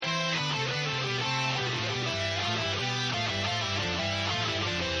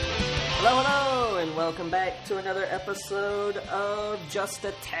Hello, hello, and welcome back to another episode of Just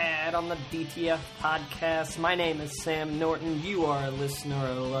a Tad on the DTF podcast. My name is Sam Norton. You are a listener, or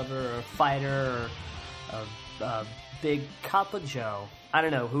a lover, or a fighter, or a big cup of joe. I don't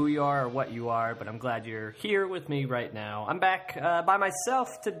know who you are or what you are, but I'm glad you're here with me right now. I'm back by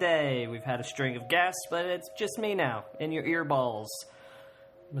myself today. We've had a string of guests, but it's just me now, in your earballs,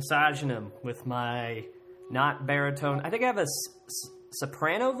 massaging them with my not baritone. I think I have a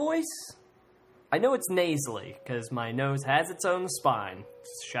soprano voice? I know it's nasally, because my nose has its own spine.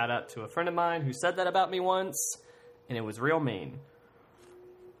 Shout out to a friend of mine who said that about me once, and it was real mean.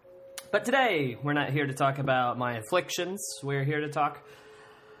 But today, we're not here to talk about my afflictions. We're here to talk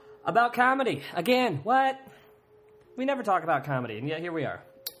about comedy. Again, what? We never talk about comedy, and yet here we are.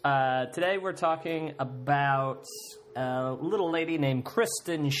 Today, we're talking about a little lady named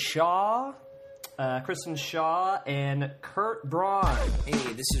Kristen Schaal. Kristen Schaal and Kurt Braun.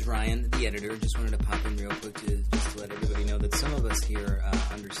 Hey, this is Ryan, the editor. Just wanted to pop in real quick to let everybody know that some of us here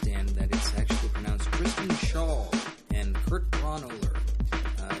understand that it's actually pronounced Kristen Schaal and Kurt Braunohler.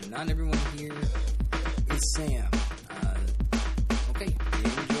 Not everyone here is Sam. Okay,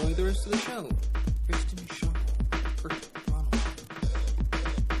 enjoy the rest of the show. Kristen Schaal, Kurt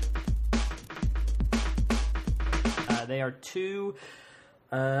Braunohler. They are two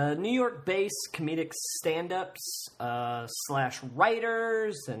New York-based comedic stand-ups slash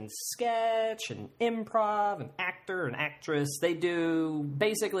writers and sketch and improv and actor and actress. They do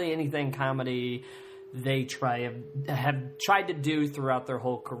basically anything comedy they have tried to do throughout their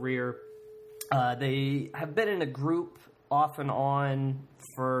whole career. They have been in a group off and on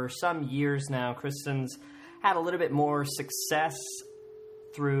for some years now. Kristen's had a little bit more success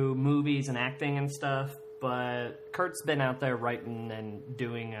through movies and acting and stuff, but Kurt's been out there writing and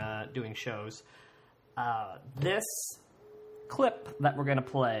doing shows. This clip that we're going to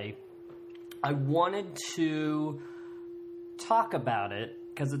play, I wanted to talk about it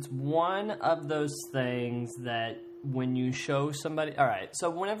because it's one of those things that when you show somebody... All right, so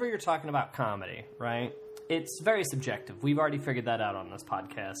whenever you're talking about comedy, right, it's very subjective. We've already figured that out on this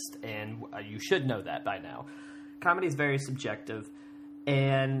podcast, and you should know that by now. Comedy is very subjective,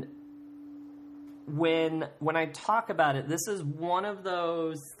 and when I talk about it, this is one of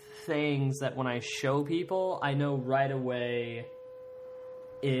those things that when I show people, I know right away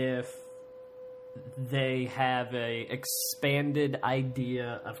if they have a expanded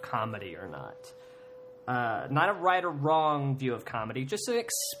idea of comedy or not. Not a right or wrong view of comedy, just an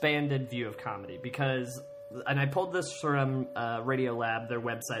expanded view of comedy. Because, and I pulled this from Radio Lab, their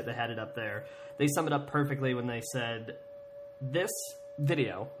website, they had it up there. They summed it up perfectly when they said, this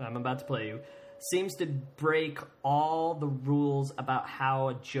video I'm about to play you seems to break all the rules about how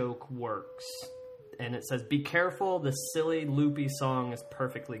a joke works. And it says, be careful, the silly, loopy song is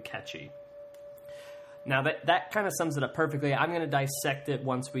perfectly catchy. Now, that kind of sums it up perfectly. I'm going to dissect it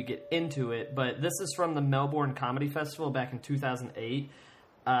once we get into it, but this is from the Melbourne Comedy Festival back in 2008.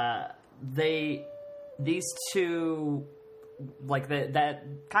 These two, like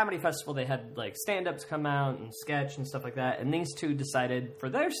that comedy festival, they had like stand-ups come out and sketch and stuff like that, and these two decided for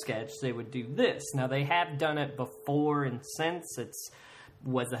their sketch they would do this. Now, they have done it before and since.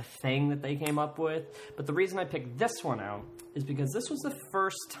 Was a thing that they came up with, but the reason I picked this one out is because this was the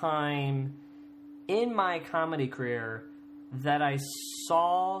first time in my comedy career that I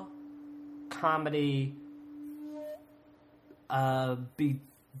saw comedy be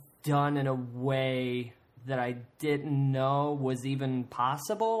done in a way that I didn't know was even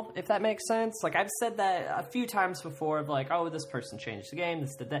possible, if that makes sense. Like, I've said that a few times before of like, oh, this person changed the game,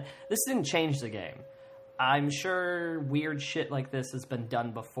 this did that. This didn't change the game. I'm sure weird shit like this has been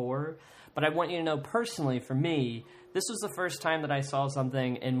done before, but I want you to know personally, for me, this was the first time that I saw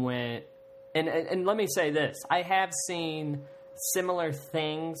something and went... And let me say this. I have seen similar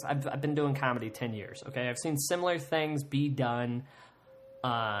things. I've been doing comedy 10 years, okay? I've seen similar things be done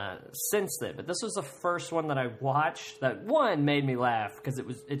since then. But this was the first one that I watched that, one, made me laugh because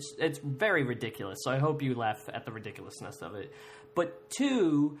it's very ridiculous. So I hope you laugh at the ridiculousness of it. But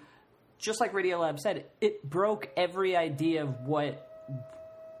two, just like Radio Lab said, it broke every idea of what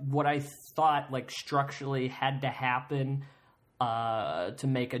I thought like structurally had to happen to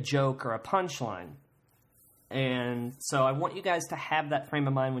make a joke or a punchline. And so I want you guys to have that frame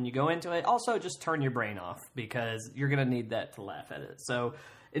of mind when you go into it. Also, just turn your brain off because you're going to need that to laugh at it. So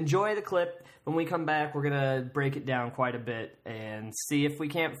enjoy the clip. When we come back, we're going to break it down quite a bit and see if we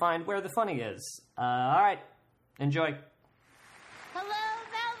can't find where the funny is. All right. Enjoy. Hello,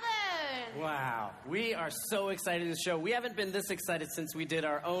 Melbourne! Wow. We are so excited to show. We haven't been this excited since we did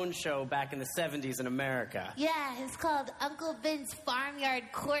our own show back in the 70s in America. Yeah, it's called Uncle Ben's Farmyard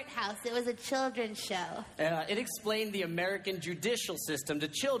Courthouse. It was a children's show. It explained the American judicial system to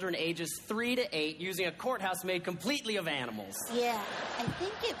children ages 3 to 8 using a courthouse made completely of animals. Yeah, I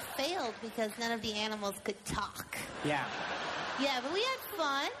think it failed because none of the animals could talk. Yeah. Yeah, but we had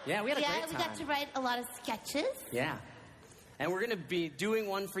fun. Yeah, we had a great Yeah, we got to write a lot of sketches. Yeah. And we're going to be doing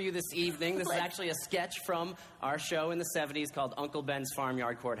one for you this evening. This is actually a sketch from our show in the 70s called Uncle Ben's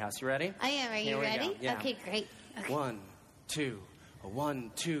Farmyard Courthouse. You ready? I am. Are you ready? Yeah. Okay, great. Okay. 1, 2,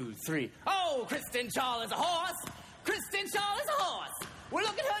 1, 2, 3. Oh, Kristen Schaal is a horse. Kristen Schaal is a horse. Well,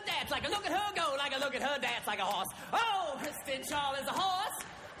 look at her dance like a look at her go, like a look at her dance like a horse. Oh, Kristen Schaal is a horse.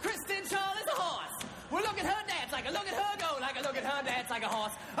 Kristen Schaal is a horse. Well, look at her dance like a look at her go, like a look at her dance like a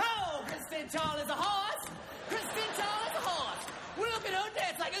horse. Oh, Kristen Schaal is a horse. Kristen Schaal is a horse. Well, look at her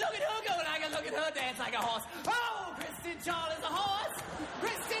dance like a look at her go, like a look at her dance like a horse. Oh, Kristen Schaal is a horse.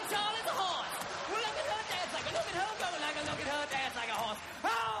 Kristen Schaal is a horse. Well, look at her dance like a look at her go, like a look at her dance like a horse.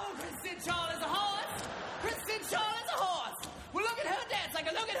 Oh, Kristen Schaal is a horse. Kristen Schaal is a horse. Well, look at her dance like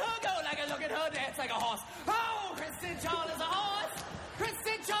a look at her go, like a look at her dance like a horse. Oh, Kristen Schaal is a horse.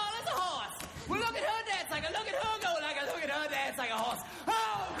 Kristen Schaal is a horse. Well, look at her dance like a look at her go, like a look at her dance like a horse.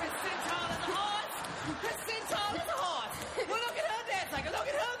 Oh, Kristen Schaal is a horse. Kristen Schaal is a horse. Well, look at her dance like a look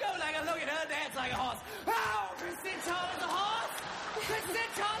at her go, like a look at her dance like a horse. Oh, Kristen Schaal is a horse. Kristen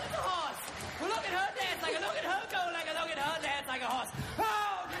Schaal is a horse. Well, look at her dance like a look at her go, like a look at her dance like a horse.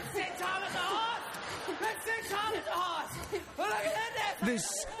 Oh, Kristen Schaal is a horse. Kristen Schaal is a horse. Well, look at her dance.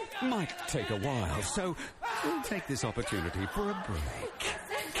 This might take a while, so we'll take this opportunity for a break.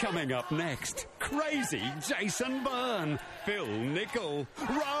 Coming up next, crazy Jason Byrne, Phil Nickel,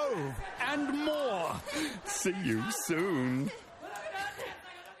 Rove, and more. See you soon.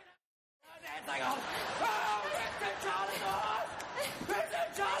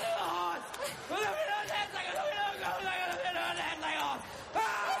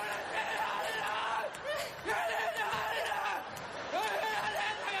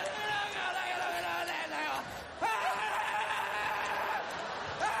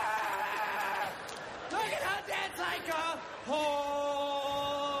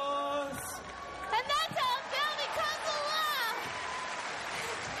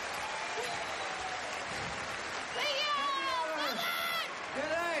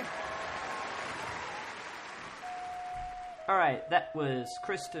 All right, that was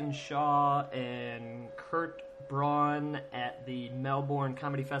Kristen Schaal and Kurt Braun at the Melbourne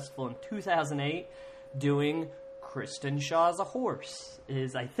Comedy Festival in 2008 doing Kristen Schaal's a Horse,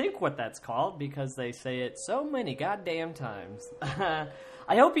 is I think what that's called because they say it so many goddamn times. I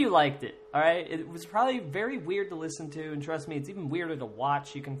hope you liked it, all right? It was probably very weird to listen to, and trust me, it's even weirder to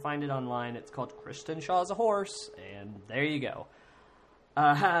watch. You can find it online. It's called Kristen Schaal's a Horse, and there you go.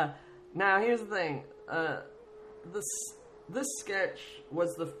 Now, here's the thing. This sketch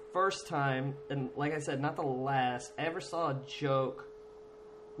was the first time, and like I said, not the last, I ever saw a joke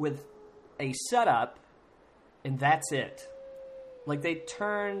with a setup, and that's it. Like, they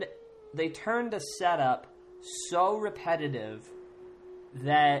turned a setup so repetitive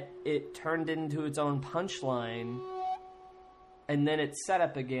that it turned into its own punchline, and then it's set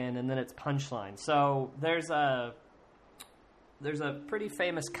up again, and then it's punchline. So there's a pretty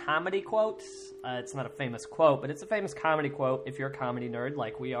famous comedy quote. It's not a famous quote, but it's a famous comedy quote, if you're a comedy nerd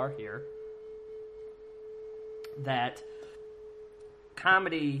like we are here, that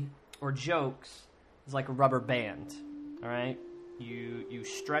comedy or jokes is like a rubber band, all right? You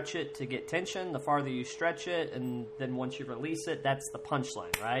stretch it to get tension. The farther you stretch it, and then once you release it, that's the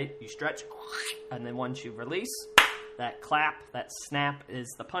punchline, right? You stretch, and then once you release, that clap, that snap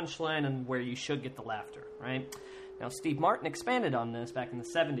is the punchline and where you should get the laughter, right? Now, Steve Martin expanded on this back in the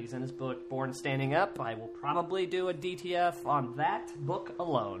 70s in his book, Born Standing Up. I will probably do a DTF on that book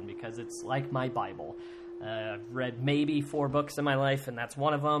alone because it's like my Bible. I've read maybe 4 books in my life, and that's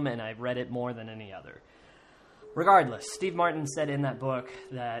one of them, and I've read it more than any other. Regardless, Steve Martin said in that book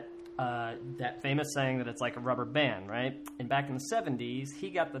that that famous saying that it's like a rubber band, right? And back in the 70s,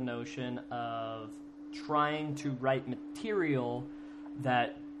 he got the notion of trying to write material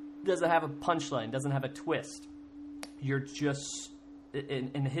that doesn't have a punchline, doesn't have a twist. You're just,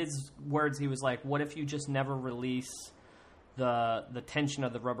 in his words, he was like, what if you just never release the tension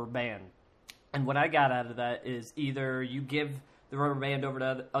of the rubber band? And what I got out of that is either you give the rubber band over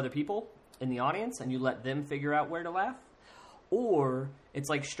to other people in the audience and you let them figure out where to laugh, or it's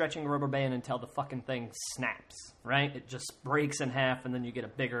like stretching a rubber band until the fucking thing snaps, right? It just breaks in half and then you get a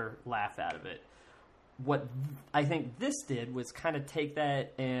bigger laugh out of it. what I think this did was kind of take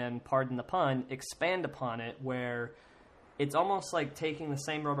that and, pardon the pun, expand upon it, where it's almost like taking the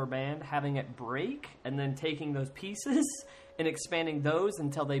same rubber band, having it break, and then taking those pieces and expanding those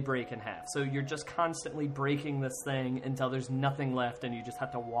until they break in half. So you're just constantly breaking this thing until there's nothing left, and you just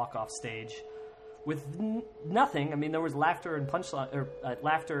have to walk off stage with nothing. I mean, there was laughter and punchline, or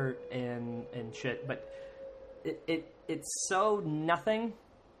laughter and shit, but it's so nothing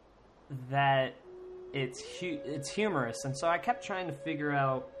that it's humorous. And so I kept trying to figure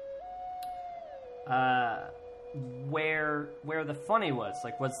out where the funny was.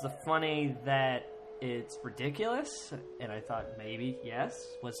 Like, was the funny that it's ridiculous? And I thought maybe yes.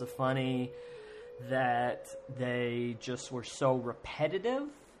 Was the funny that they just were so repetitive?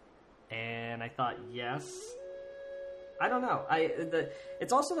 And I thought yes. I don't know.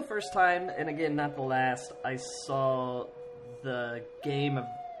 It's also the first time, and again, not the last, I saw the game of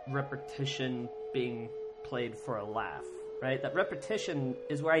repetition being played for a laugh, right? That repetition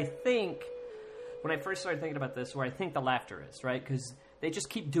is where I think, when I first started thinking about this, where I think the laughter is, right? Because they just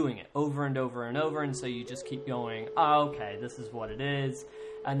keep doing it over and over and over, and so you just keep going, oh, okay, this is what it is.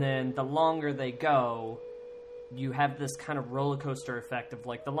 And then the longer they go, you have this kind of roller coaster effect of,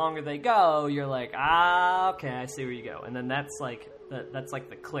 like, the longer they go, you're like, okay, I see where you go. And then that's like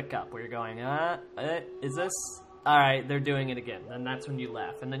the click up, where you're going, is this? All right, they're doing it again. Then that's when you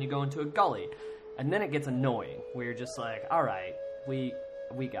laugh. And then you go into a gully. And then it gets annoying, where you're just like, all right, we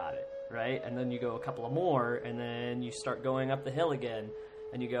got it, right? And then you go a couple of more, and then you start going up the hill again.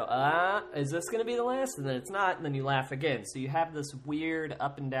 And you go, is this going to be the last? And then it's not, and then you laugh again. So you have this weird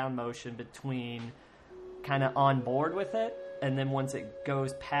up and down motion between kind of on board with it, and then once it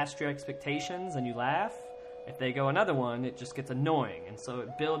goes past your expectations and you laugh, if they go another one, it just gets annoying. And so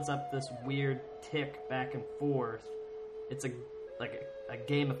it builds up this weird tick back and forth. It's a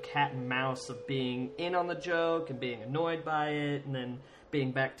game of cat and mouse of being in on the joke and being annoyed by it, and then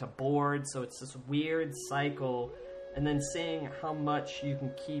being back to bored. So it's this weird cycle, and then seeing how much you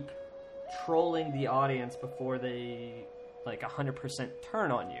can keep trolling the audience before they 100%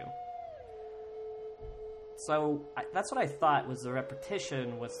 turn on you. So that's what I thought was the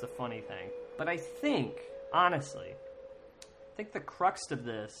repetition was the funny thing. But I think, honestly, the crux of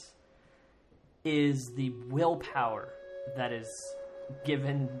this is the willpower that is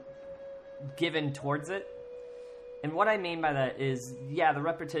given towards it. And what I mean by that is, yeah, the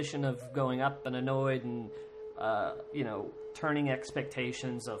repetition of going up and annoyed and, turning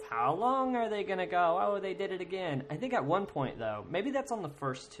expectations of how long are they going to go? Oh, they did it again. I think at one point, though, maybe that's on the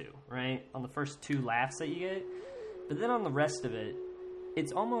first two, right? On the first two laughs that you get. But then on the rest of it,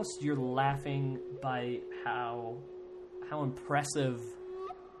 it's almost you're laughing by how impressive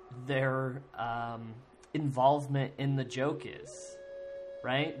their involvement in the joke is,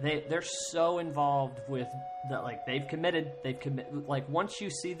 right? They're so involved with that, like, they've committed. Like, once you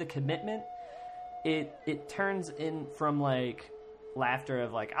see the commitment, it turns in from, like, laughter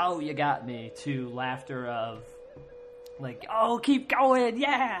of, like, oh, you got me, to laughter of, like, oh, keep going,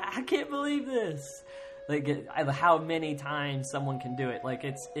 yeah, I can't believe this. Like, how many times someone can do it. Like,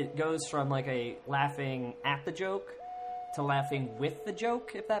 it goes from, like, a laughing at the joke to laughing with the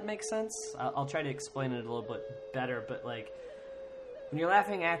joke, if that makes sense. I'll try to explain it a little bit better, but, like, when you're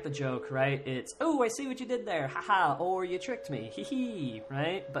laughing at the joke, right, it's, oh, I see what you did there, haha, or you tricked me, hee hee,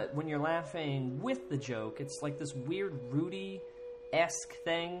 right? But when you're laughing with the joke, it's like this weird Rudy-esque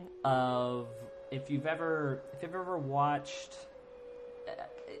thing of, if you've ever watched,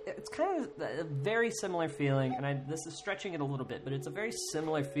 it's kind of a very similar feeling, and this is stretching it a little bit, but it's a very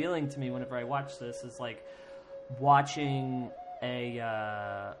similar feeling to me whenever I watch this, is like watching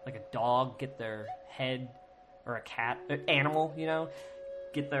a dog get their head, or a cat, animal,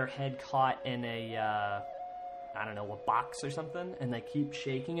 get their head caught in a box or something, and they keep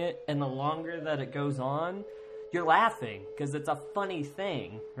shaking it, and the longer that it goes on, you're laughing, because it's a funny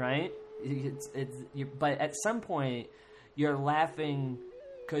thing, right? But at some point, you're laughing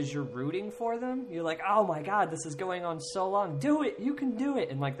because you're rooting for them. You're like, oh my god, this is going on so long, do it, you can do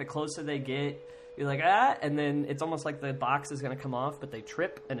it, and like the closer they get, you're like, and then it's almost like the box is going to come off, but they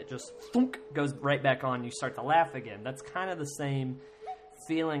trip, and it just thunk, goes right back on. You start to laugh again. That's kind of the same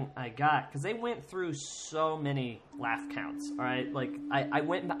feeling I got, because they went through so many laugh counts, all right? Like,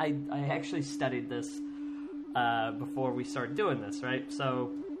 I actually studied this before we started doing this, right?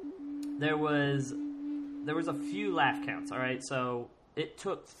 So there was a few laugh counts, all right? So it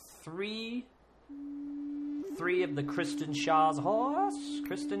took three of the Kristen Schaal's a horse,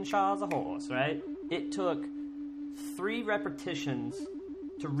 right? It took 3 repetitions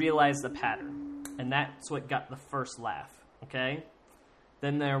to realize the pattern, and that's what got the first laugh, okay?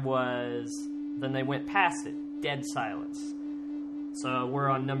 Then there was Then they went past it. Dead silence. So we're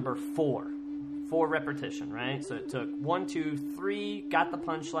on number 4. 4 repetition, right? So it took 1, 2, 3, got the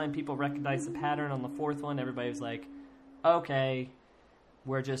punchline. People recognized the pattern. On the 4th one, everybody was like, okay,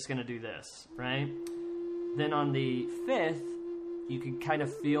 we're just going to do this, right? Then on the 5th, you could kind of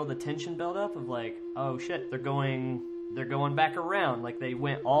feel the tension build up of like, oh shit, they're going back around. Like they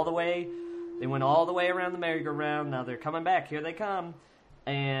went all the way around the merry-go-round. Now they're coming back. Here they come.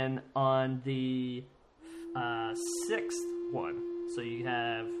 And on the 6th one, so you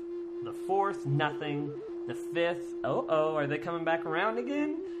have the 4th, nothing. The 5th, are they coming back around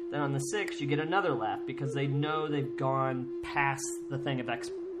again? Then on the 6th, you get another laugh because they know they've gone past the thing of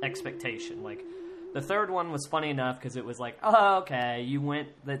expectation. Like, the 3rd one was funny enough because it was like, oh, okay, you went,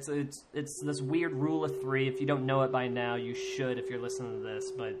 it's this weird rule of 3. If you don't know it by now, you should if you're listening to this.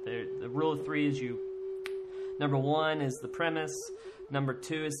 But the rule of 3 is number 1 is the premise, number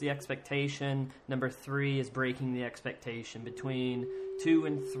 2 is the expectation, number 3 is breaking the expectation. Between 2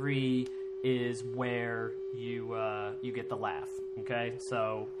 and 3 is where you get the laugh, okay?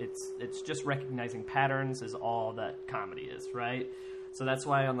 So it's just recognizing patterns is all that comedy is, right? So that's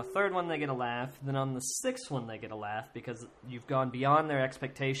why on the 3rd one they get a laugh. Then on the 6th one they get a laugh because you've gone beyond their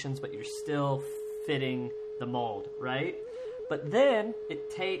expectations, but you're still fitting the mold, right? But then it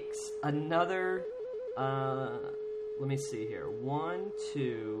takes another, let me see here, 1,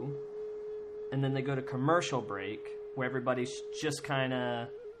 2, and then they go to commercial break where everybody's just kind of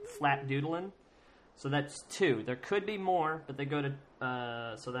flat doodling. So that's 2. There could be more, but they go to,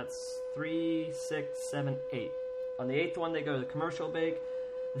 so that's 3, 6, 7, 8. On the 8th one, they go to the commercial break.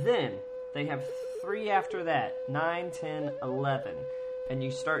 Then they have 3 after that, 9, 10, 11. And you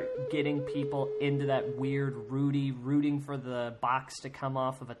start getting people into that weird rooting for the box to come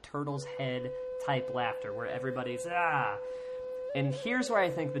off of a turtle's head type laughter where everybody's, ah. And here's where I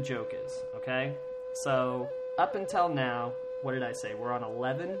think the joke is, okay? So up until now, what did I say? We're on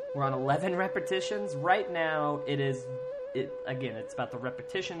 11. We're on 11 repetitions. Right now, it's about the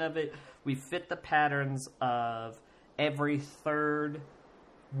repetition of it. We fit the patterns of every 3rd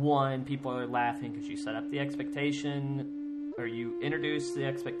one. People are laughing because you set up the expectation, or you introduce the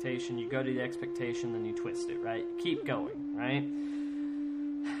expectation, you go to the expectation, then you twist it, right? Keep going, right?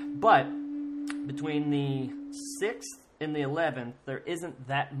 But between the 6th and the 11th, there isn't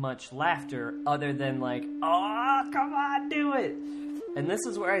that much laughter other than like, oh, come on, do it. And this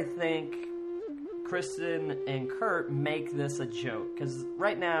is where I think Kristen and Kurt make this a joke. Because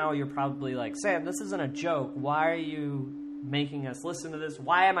right now you're probably like, Sam, this isn't a joke. Why are you making us listen to this?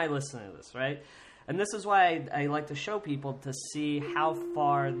 Why am I listening to this, right? And this is why I like to show people to see how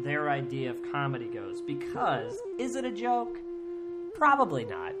far their idea of comedy goes. Because, is it a joke? Probably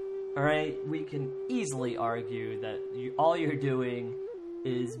not. All right? We can easily argue that all you're doing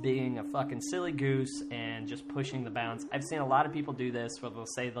is being a fucking silly goose and just pushing the bounds. I've seen a lot of people do this where they'll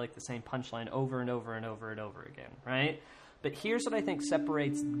say like the same punchline over and over and over and over again, right? But here's what I think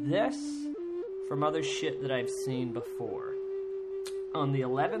separates this from other shit that I've seen before. On the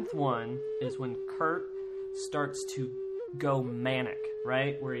 11th one is when Kurt starts to go manic,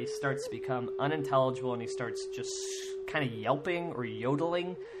 right? Where he starts to become unintelligible and he starts just kind of yelping or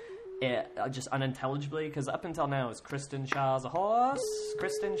yodeling just unintelligibly, because up until now it's Kristen Schaal's a horse,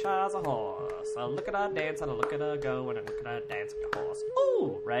 Kristen Schaal's a horse. I look at her dance and I look at her go and I look at her dance like a horse.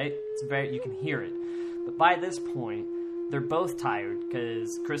 Ooh, right? It's you can hear it. But by this point, they're both tired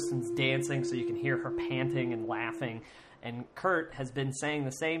because Kristen's dancing, so you can hear her panting and laughing, and Kurt has been saying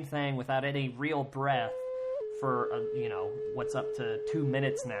the same thing without any real breath for what's up to 2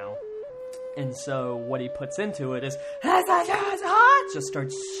 minutes now. And so what he puts into it is, just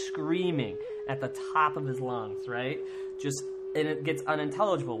starts screaming at the top of his lungs, right? And it gets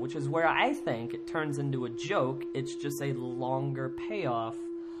unintelligible, which is where I think it turns into a joke. It's just a longer payoff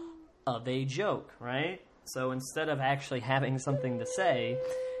of a joke, right? So instead of actually having something to say,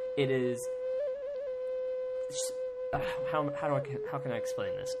 it is... How can I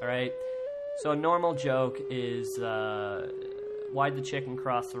explain this, all right? So a normal joke is... why'd the chicken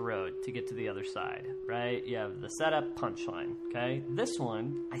cross the road to get to the other side, right? You have the setup, punchline, okay? This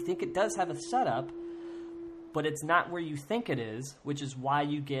one, I think it does have a setup, but it's not where you think it is, which is why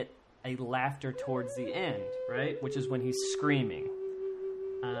you get a laughter towards the end, right? Which is when he's screaming.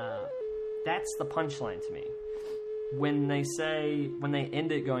 That's the punchline to me. When they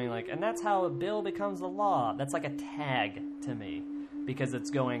end it going like, and that's how a bill becomes the law, that's like a tag to me. Because it's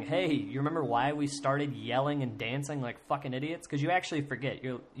going, hey, you remember why we started yelling and dancing like fucking idiots? Because you actually forget.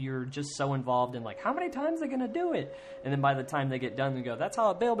 You're just so involved in like, how many times are they going to do it? And then by the time they get done, they go, that's how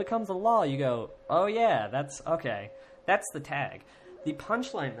a bill becomes a law. You go, oh yeah, that's okay. That's the tag. The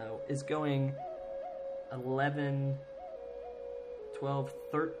punchline, though, is going, 11, 12,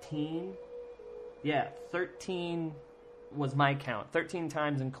 13. Yeah, 13 was my count. 13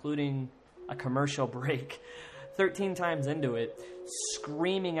 times, including a commercial break. 13 times into it,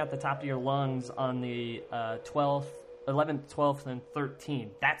 screaming at the top of your lungs on the 12th, 11th, 12th, and 13th.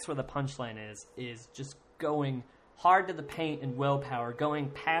 That's where the punchline is just going hard to the paint and willpower, going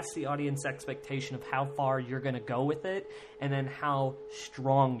past the audience expectation of how far you're going to go with it, and then how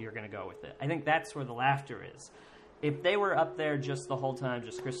strong you're going to go with it. I think that's where the laughter is. If they were up there just the whole time,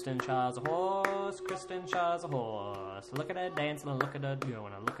 just Kristen Schaal's a horse, Kristen Schaal's a horse. Look at her dancing, and look at her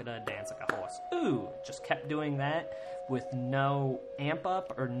doing, and look at her dance like a horse. Ooh, just kept doing that with no amp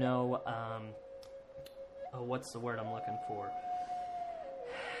up or no, what's the word I'm looking for?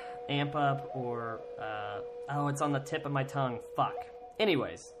 Amp up or, it's on the tip of my tongue. Fuck.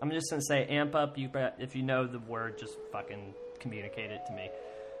 Anyways, I'm just going to say amp up. If you know the word, just fucking communicate it to me.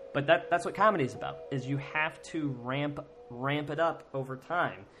 But that's what comedy is about, is you have to ramp it up over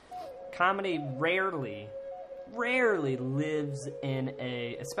time. Comedy rarely lives in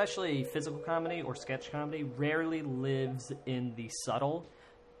especially physical comedy or sketch comedy, rarely lives in the subtle.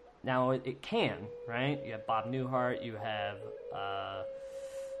 Now, it can, right? You have Bob Newhart, you have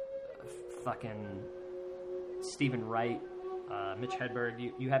fucking Stephen Wright, Mitch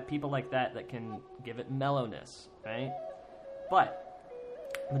Hedberg. You have people like that can give it mellowness, right? But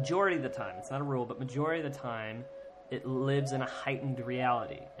majority of the time, it's not a rule, but majority of the time, it lives in a heightened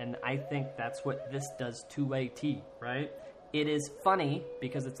reality. And I think that's what this does to AT, right? It is funny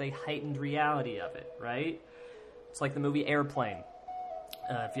because it's a heightened reality of it, right? It's like the movie Airplane.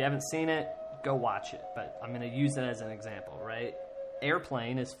 If you haven't seen it, go watch it. But I'm going to use it as an example, right?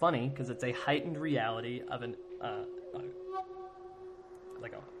 Airplane is funny because it's a heightened reality of an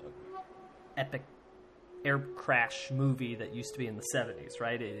like a epic air crash movie that used to be in the 70s,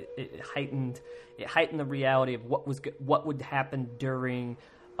 right? It heightened the reality of what would happen during,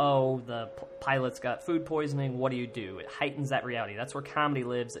 the pilots got food poisoning. What do you do? It heightens that reality. That's where comedy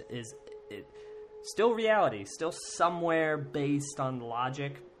lives. Still reality, still somewhere based on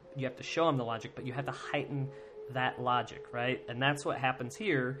logic. You have to show them the logic, but you have to heighten that logic, right? And that's what happens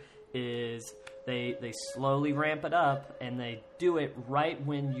here. Is they slowly ramp it up, and they do it right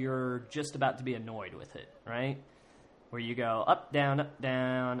when you're just about to be annoyed with it, right? Where you go up, down,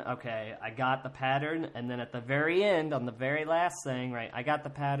 okay, I got the pattern, and then at the very end, on the very last thing, right, I got the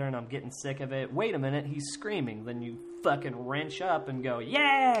pattern, I'm getting sick of it, wait a minute, he's screaming, then you fucking wrench up and go,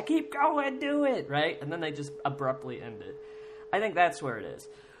 yeah, keep going, do it, right? And then they just abruptly end it. I think that's where it is.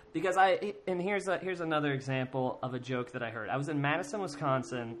 Because here's another example of a joke that I heard. I was in Madison,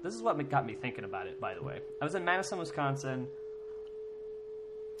 Wisconsin. This is what got me thinking about it, by the way. I was in Madison, Wisconsin,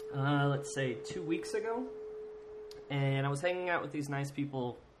 let's say 2 weeks ago. And I was hanging out with these nice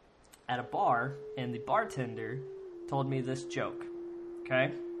people at a bar. And the bartender told me this joke.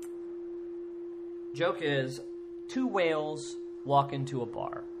 Okay? Joke is, 2 whales walk into a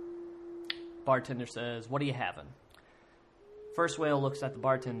bar. Bartender says, what are you having? First whale looks at the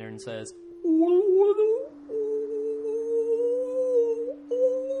bartender and says,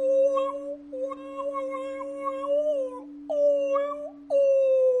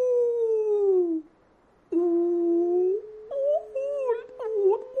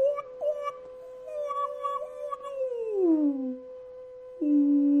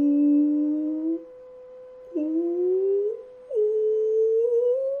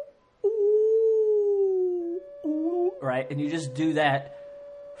 right? And you just do that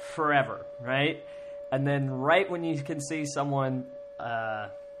forever, right? And then right when you can see someone,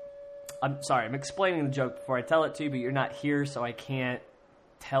 I'm sorry, I'm explaining the joke before I tell it to you, but you're not here, so I can't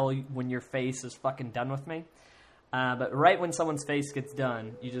tell you when your face is fucking done with me. But right when someone's face gets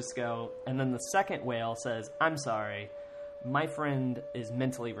done, you just go, and then the second whale says, I'm sorry, my friend is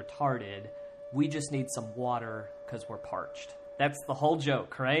mentally retarded. We just need some water because we're parched. That's the whole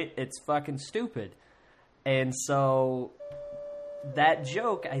joke, right? It's fucking stupid. And so that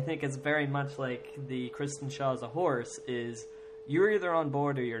joke, I think, is very much like the Kristen Schaal's a horse, is you're either on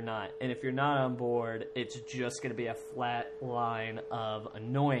board or you're not. And if you're not on board, it's just going to be a flat line of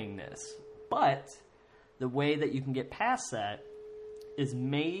annoyingness. But the way that you can get past that is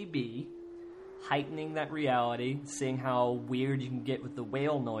maybe heightening that reality, seeing how weird you can get with the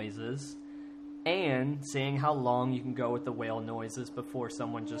whale noises, and seeing how long you can go with the whale noises before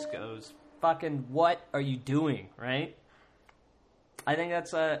someone just goes, fucking, what are you doing, right? I think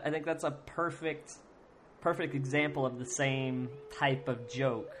that's a perfect example of the same type of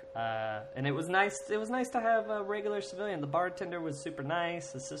joke. And it was nice to have a regular civilian. The bartender was super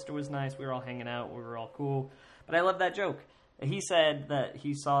nice. His sister was nice. We were all hanging out. We were all cool. But I love that joke. He said that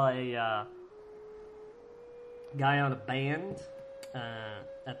he saw guy on a band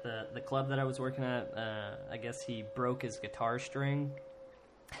at the club that I was working at. I guess he broke his guitar string.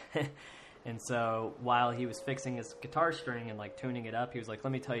 And so while he was fixing his guitar string and like tuning it up, he was like,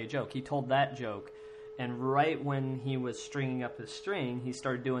 let me tell you a joke. He told that joke. And right when he was stringing up his string, he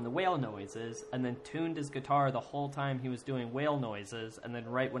started doing the whale noises and then tuned his guitar the whole time he was doing whale noises. And then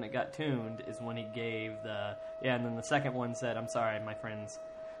right when it got tuned is when he gave the... Yeah, and then the second one said, I'm sorry, my friend's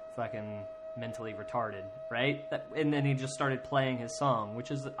fucking mentally retarded, right? And then he just started playing his song,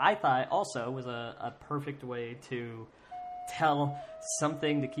 which is, I thought, also was a perfect way to tell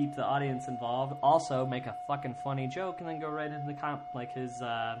something to keep the audience involved, also make a fucking funny joke, and then go right into his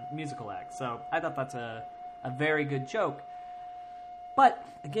musical act. So I thought that's a very good joke. But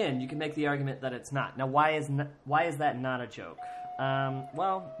again, you can make the argument that it's not. Now, why is that not a joke?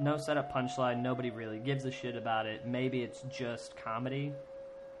 Well, no setup punchline. Nobody really gives a shit about it. Maybe it's just comedy.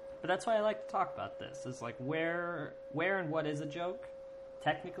 But that's why I like to talk about this. Is like where and what is a joke,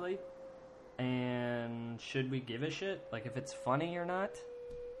 technically. And should we give a shit? Like, if it's funny or not?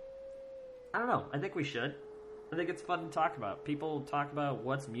 I don't know. I think we should. I think it's fun to talk about. People talk about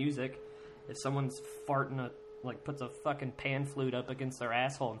what's music. If someone's farting, puts a fucking pan flute up against their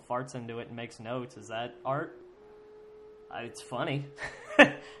asshole and farts into it and makes notes, is that art? It's funny.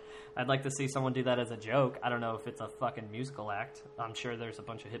 I'd like to see someone do that as a joke. I don't know if it's a fucking musical act. I'm sure there's a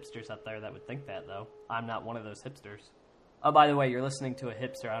bunch of hipsters out there that would think that, though. I'm not one of those hipsters. Oh, by the way, you're listening to a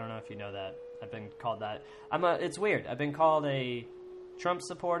hipster. I don't know if you know that. I've been called that. It's weird. I've been called a Trump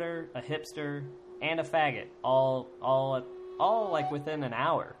supporter, a hipster, and a faggot. All like within an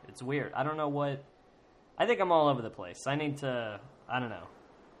hour. It's weird. I don't know what. I think I'm all over the place. I need to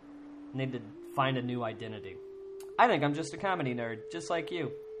find a new identity. I think I'm just a comedy nerd, just like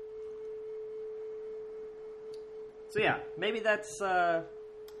you. So yeah, maybe that's not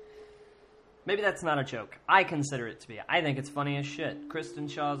a joke. I consider it to be. I think it's funny as shit. Kristen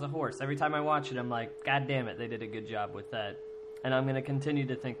Schaal's a horse. Every time I watch it, I'm like, God damn it, they did a good job with that. And I'm going to continue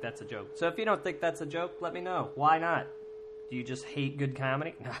to think that's a joke. So if you don't think that's a joke, let me know. Why not? Do you just hate good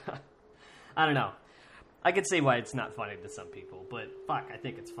comedy? I don't know. I could see why it's not funny to some people, but fuck, I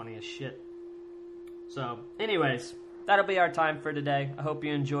think it's funny as shit. So, anyways, that'll be our time for today. I hope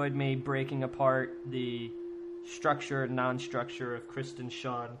you enjoyed me breaking apart the structure and non-structure of Kristen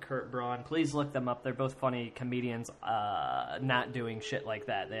Schaal and Kurt Braun. Please look them up. They're both funny comedians not doing shit like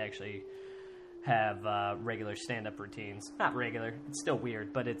that. They actually have regular stand-up routines. Not regular. It's still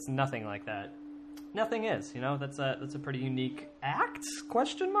weird, but it's nothing like that. Nothing is, That's a pretty unique act?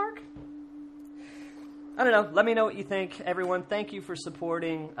 Question mark? I don't know. Let me know what you think, everyone. Thank you for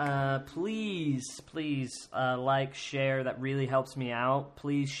supporting. Please, like, share. That really helps me out.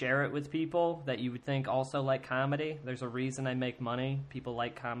 Please share it with people that you would think also like comedy. There's a reason I make money. People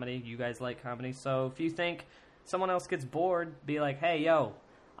like comedy. You guys like comedy. So if you think someone else gets bored, be like, hey, yo,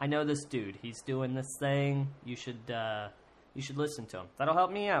 I know this dude. He's doing this thing. You should listen to him. That'll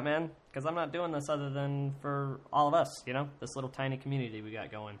help me out, man, because I'm not doing this other than for all of us, this little tiny community we got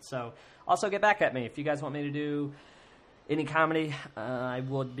going. So also get back at me. If you guys want me to do any comedy, I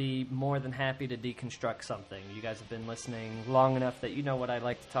would be more than happy to deconstruct something. You guys have been listening long enough that you know what I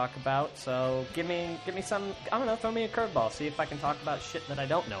like to talk about. So give me some, I don't know, throw me a curveball. See if I can talk about shit that I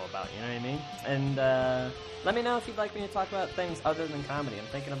don't know about, you know what I mean? And let me know if you'd like me to talk about things other than comedy. I'm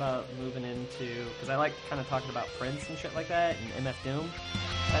thinking about moving into, because I like kind of talking about Prince and shit like that, and MF Doom.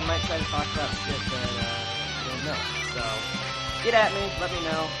 I might try to talk about shit that you don't know. So get at me, let me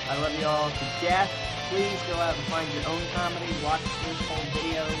know. I love you all to death. Please go out and find your own comedy. Watch this whole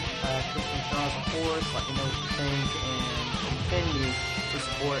video. Kristen Schaal's a horse. Let me know what you think, and continue to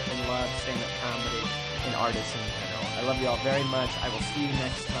support and love stand-up comedy and artists in general. I love you all very much. I will see you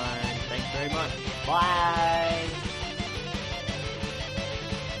next time. Thanks very much. Bye.